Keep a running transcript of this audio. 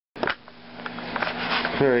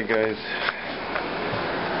Alright guys,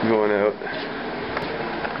 going out.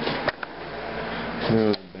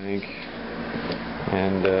 There's the bank.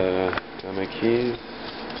 And got my keys.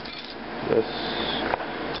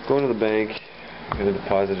 Just going to the bank, gonna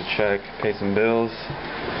deposit a check, pay some bills.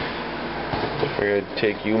 I figured I'd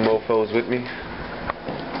take you mofos with me.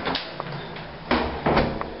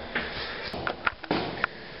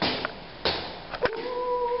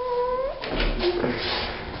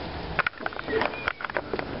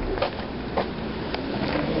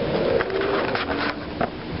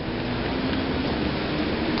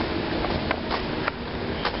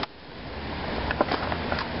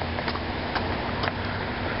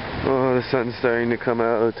 Oh, the sun's starting to come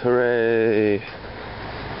out. Hooray!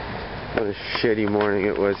 What a shitty morning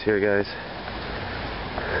it was here, guys.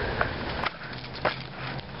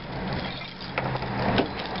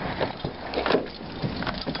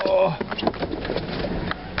 Oh!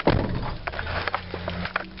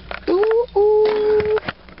 Ooh, ooh.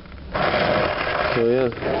 So yeah.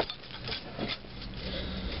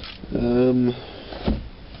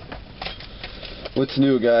 What's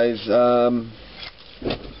new, guys?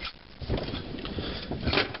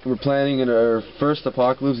 We're planning in our first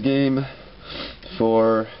Apocalypse game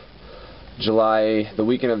for the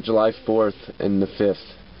weekend of July 4th and the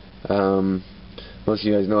 5th. Most of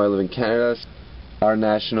you guys know I live in Canada. Our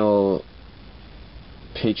national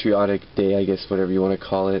patriotic day, I guess, whatever you want to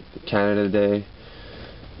call it, Canada Day,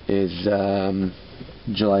 is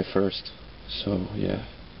July 1st. So, yeah.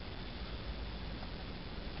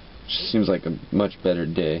 Just seems like a much better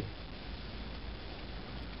day.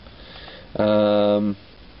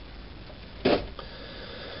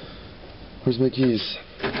 Where's my keys?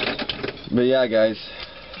 But yeah, guys,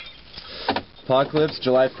 Apocalypse,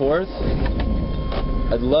 July 4th.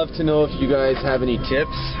 I'd love to know if you guys have any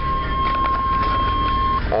tips.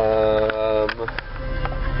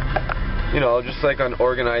 You know, just like on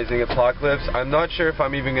organizing Apocalypse. I'm not sure if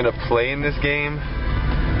I'm even going to play in this game.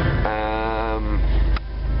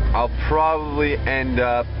 I'll probably end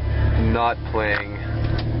up not playing,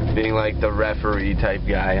 being like the referee type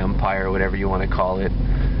guy, umpire, whatever you want to call it.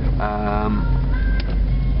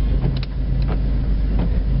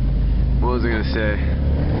 What was I gonna say?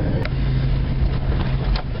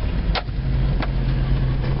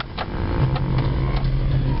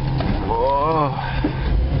 Whoa.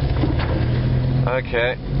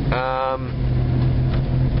 Okay.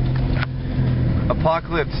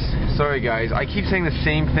 Apocalypse. Sorry guys, I keep saying the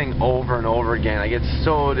same thing over and over again. I get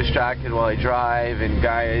so distracted while I drive, and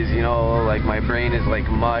guys, you know, like my brain is like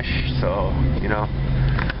mush, so, you know.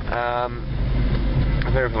 I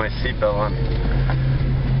better put my seatbelt on.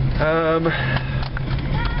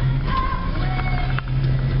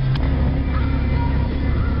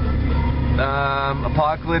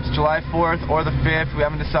 Apocalypse, July 4th or the 5th. We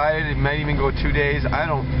haven't decided. It might even go 2 days. I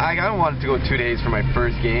don't want it to go 2 days for my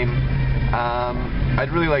first game. I'd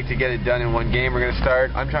really like to get it done in one game. We're going to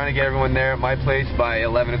start. I'm trying to get everyone there at my place by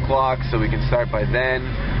 11 o'clock so we can start by then.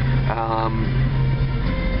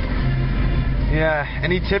 Yeah,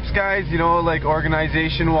 any tips, guys? You know, like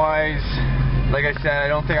organization-wise, like I said, I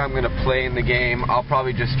don't think I'm going to play in the game. I'll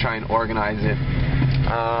probably just try and organize it.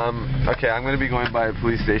 Okay, I'm going to be going by a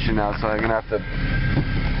police station now, so I'm going to have to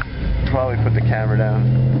probably put the camera down.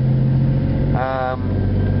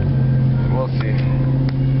 We'll see.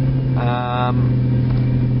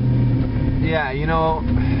 Yeah, you know,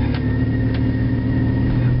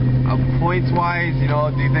 points-wise, you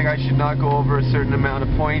know, do you think I should not go over a certain amount of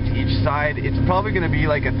points each side? It's probably going to be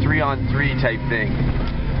like a 3-on-3 type thing.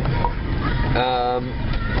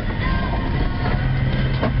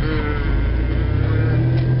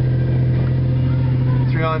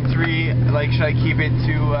 3-on-3, like, should I keep it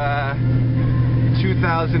to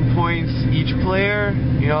 2,000 points each player?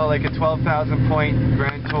 You know, like a 12,000 point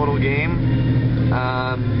grand total game.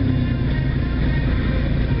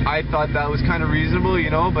 I thought that was kind of reasonable, you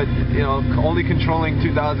know, but, you know, only controlling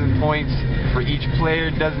 2,000 points for each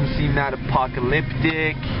player doesn't seem that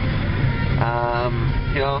apocalyptic.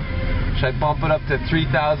 You know, should I bump it up to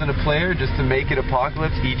 3,000 a player just to make it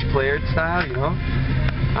Apocalypse, each player style, you know?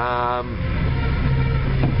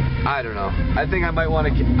 I don't know. I think I might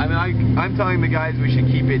want to, I'm telling the guys we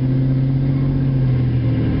should keep it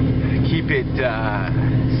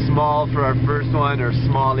small for our first one, or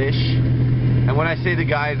smallish. And when I say the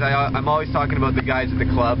guys, I'm always talking about the guys at the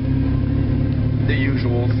club, the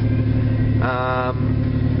usuals.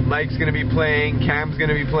 Mike's going to be playing, Cam's going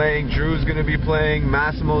to be playing, Drew's going to be playing,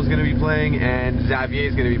 Massimo's going to be playing, and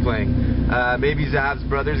Xavier's going to be playing. Maybe Zav's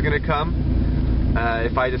brother's going to come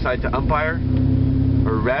if I decide to umpire,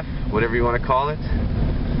 or ref, whatever you want to call it.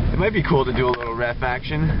 It might be cool to do a little ref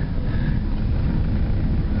action.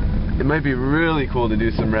 It might be really cool to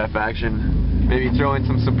do some ref action. Maybe throw in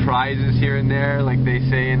some surprises here and there, like they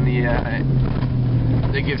say in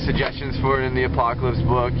the, they give suggestions for it in the Apocalypse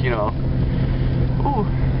book, you know. Ooh,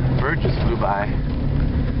 bird just flew by.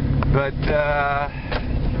 But, I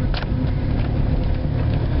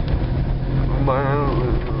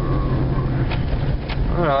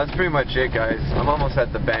don't know, that's pretty much it, guys. I'm almost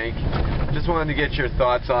at the bank. Just wanted to get your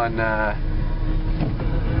thoughts on the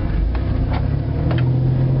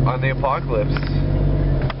apocalypse.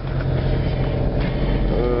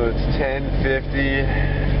 It's 10:50.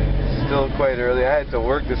 Still quite early. I had to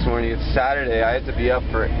work this morning. It's Saturday. I had to be up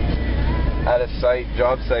at a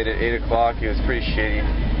job site at 8 o'clock. It was pretty shitty,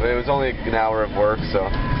 but it was only an hour of work, so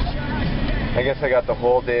I guess I got the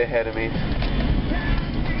whole day ahead of me.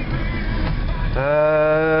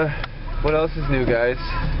 What else is new, guys?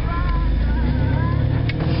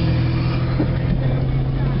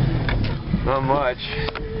 Not much.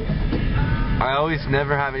 I always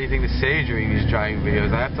never have anything to say during these driving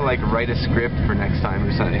videos. I have to like write a script for next time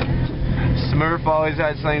or something. Smurf always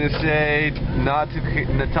had something to say.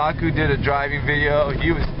 Nataku did a driving video.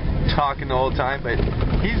 He was talking the whole time, but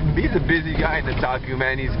he's a busy guy, Nataku,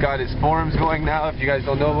 man. He's got his forums going now. If you guys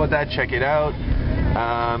don't know about that, check it out.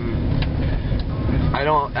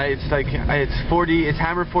 It's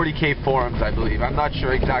Hammer 40K forums, I believe. I'm not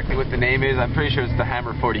sure exactly what the name is. I'm pretty sure it's the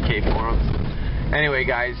Hammer 40K forums. Anyway,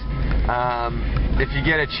 guys, if you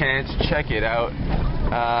get a chance, check it out.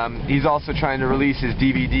 He's also trying to release his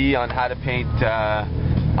DVD on how to paint,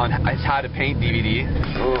 his How to Paint DVD.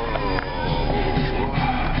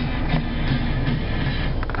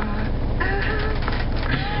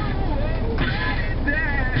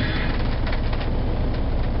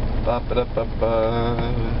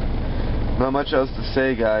 Not much else to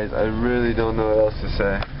say, guys. I really don't know what else to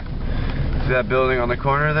say. See that building on the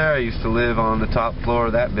corner there? I used to live on the top floor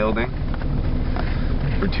of that building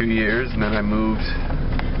for 2 years, and then I moved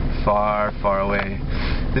far, far away.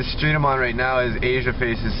 This street I'm on right now is Asia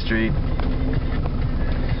Faces Street.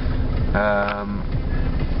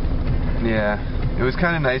 Yeah, it was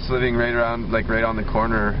kind of nice living right around, like right on the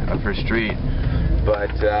corner of her street, but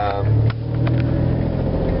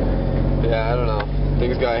yeah, I don't know.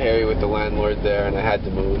 Things got hairy with the landlord there, and I had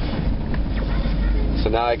to move. So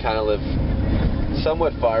now I kind of live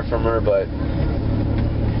somewhat far from her, but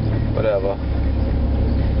whatever.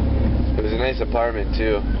 It was a nice apartment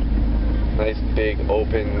too. Nice, big,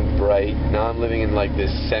 open, bright. Now I'm living in like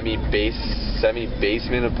this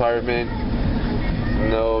semi-basement apartment.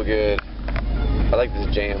 No good. I like this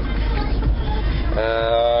jam.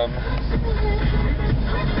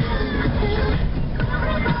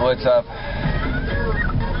 What's up?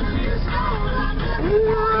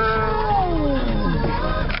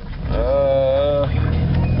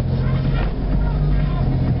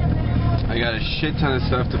 I got a shit ton of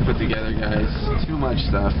stuff to put together, guys. Too much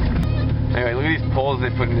stuff. Anyway, look at these poles they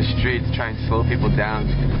put in the street to try and slow people down.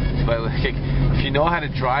 But like, if you know how to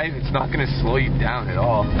drive, it's not going to slow you down at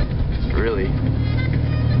all. Really.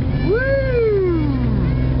 Woo!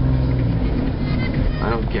 I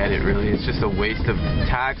don't get it, really. It's just a waste of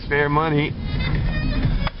taxpayer money.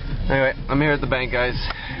 Anyway, I'm here at the bank, guys.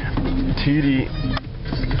 TD.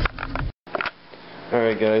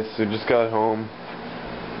 Alright, guys, so just got home.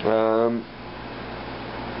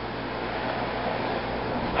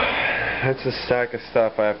 That's a stack of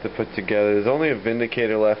stuff I have to put together. There's only a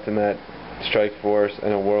Vindicator left in that Strike Force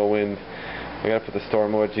and a Whirlwind. I gotta put the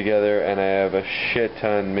Storm Mode together, and I have a shit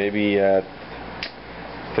ton, maybe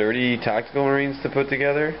 30 Tactical Marines to put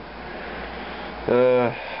together.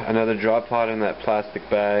 Another drop pod in that plastic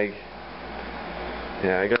bag.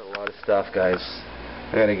 Yeah, I got a lot of stuff, guys.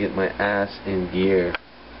 I gotta get my ass in gear.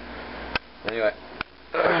 Anyway,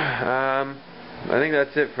 I think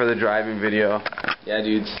that's it for the driving video. Yeah,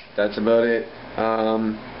 dudes, that's about it.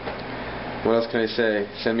 What else can I say?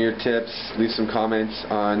 Send me your tips, leave some comments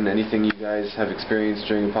on anything you guys have experienced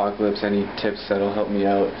during Apocalypse, any tips that'll help me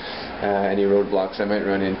out, any roadblocks I might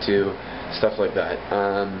run into, stuff like that.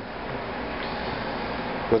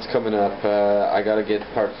 What's coming up? I gotta get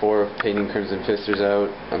part 4 of Painting Crimson Fisters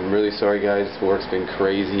out. I'm really sorry, guys, work's been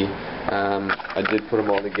crazy. I did put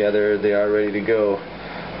them all together, they are ready to go.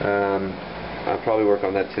 I'll probably work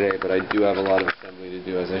on that today, but I do have a lot of assembly to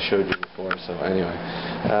do, as I showed you before. So anyway,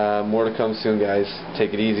 more to come soon, guys.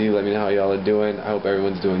 Take it easy, let me know how y'all are doing. I hope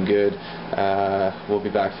everyone's doing good. We'll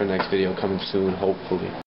be back for the next video coming soon, hopefully.